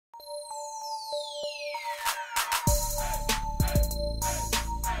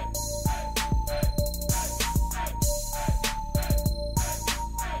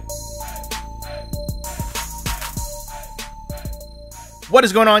What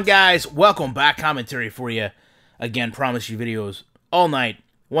is going on, guys? Welcome back. Commentary for you. Again, promise you videos all night.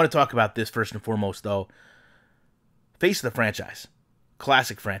 Want to talk about this first and foremost, though. Face of the franchise.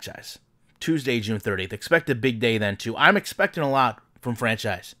 Classic franchise. Tuesday, June 30th. Expect a big day then, too. I'm expecting a lot from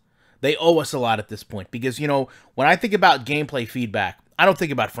franchise. They owe us a lot at this point because, you know, when I think about gameplay feedback, I don't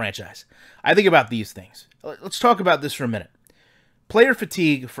think about franchise. I think about these things. Let's talk about this for a minute. Player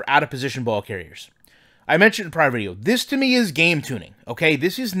fatigue for out-of-position ball carriers. I mentioned in a prior video, this to me is game tuning, okay?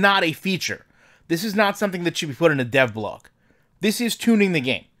 This is not a feature. This is not something that should be put in a dev blog. This is tuning the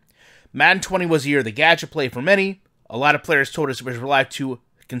game. Madden 20 was a year of the gadget play for many. A lot of players told us it was relied too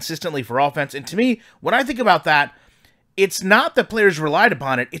consistently for offense. And to me, when I think about that, it's not that players relied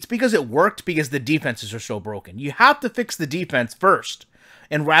upon it. It's because it worked because the defenses are so broken. You have to fix the defense first.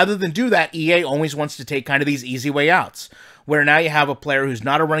 And rather than do that, EA always wants to take kind of these easy way outs, where now you have a player who's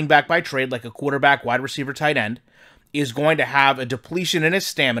not a running back by trade, like a quarterback, wide receiver, tight end, is going to have a depletion in his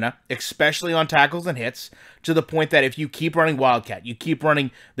stamina, especially on tackles and hits, to the point that if you keep running Wildcat, you keep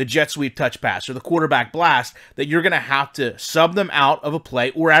running the jet sweep touch pass or the quarterback blast, that you're going to have to sub them out of a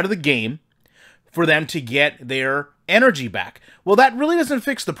play or out of the game for them to get their energy back. Well, that really doesn't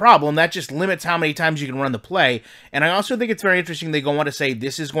fix the problem. That just limits how many times you can run the play. And I also think it's very interesting they go on to say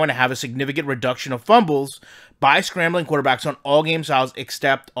this is going to have a significant reduction of fumbles by scrambling quarterbacks on all game styles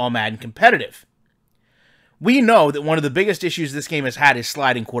except all Madden competitive. We know that one of the biggest issues this game has had is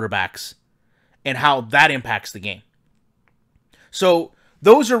sliding quarterbacks and how that impacts the game. So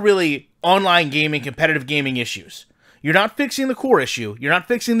those are really online gaming, competitive gaming issues. You're not fixing the core issue. You're not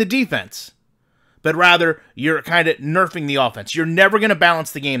fixing the defense. But rather, you're kind of nerfing the offense. You're never going to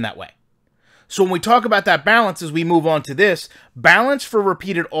balance the game that way. So when we talk about that balance as we move on to this, balance for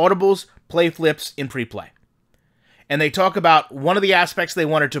repeated audibles, play flips, in pre-play. And they talk about one of the aspects they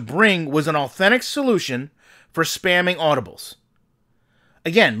wanted to bring was an authentic solution for spamming audibles.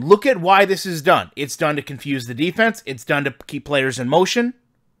 Again, look at why this is done. It's done to confuse the defense. It's done to keep players in motion.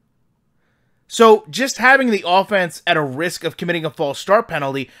 So just having the offense at a risk of committing a false start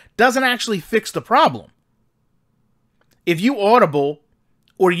penalty doesn't actually fix the problem. If you audible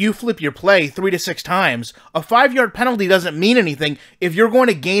or you flip your play 3 to 6 times, a 5-yard penalty doesn't mean anything if you're going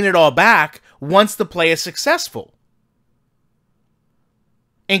to gain it all back once the play is successful.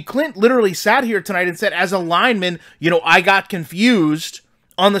 And Clint literally sat here tonight and said, as a lineman, you know, I got confused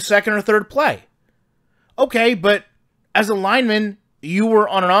on the second or third play. Okay, but as a lineman, you were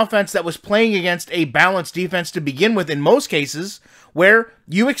on an offense that was playing against a balanced defense to begin with in most cases, where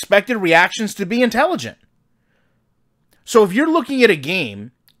you expected reactions to be intelligent. So if you're looking at a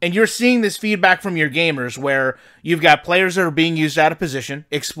game and you're seeing this feedback from your gamers where you've got players that are being used out of position,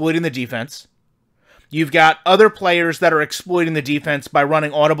 exploiting the defense, you've got other players that are exploiting the defense by running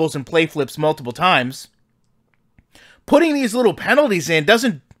audibles and play flips multiple times, putting these little penalties in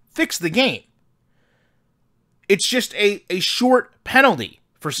doesn't fix the game. It's just a short penalty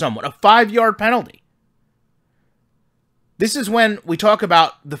for someone, a 5-yard penalty. This is when we talk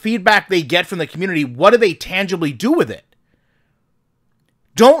about the feedback they get from the community. What do they tangibly do with it?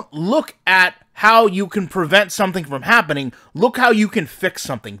 Don't look at how you can prevent something from happening. Look how you can fix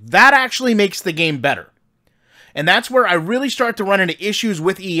something. That actually makes the game better. And that's where I really start to run into issues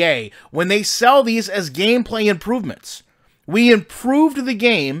with EA when they sell these as gameplay improvements. We improved the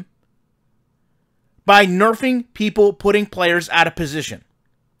game by nerfing people putting players out of position.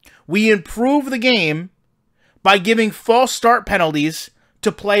 We improve the game by giving false start penalties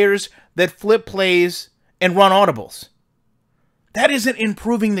to players that flip plays and run audibles. That isn't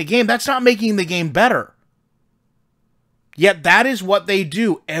improving the game. That's not making the game better. Yet that is what they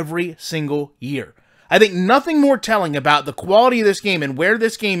do every single year. I think nothing more telling about the quality of this game and where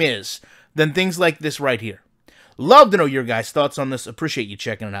this game is than things like this right here. Love to know your guys' thoughts on this. Appreciate you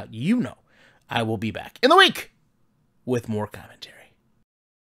checking it out. You know I will be back in the week with more commentary.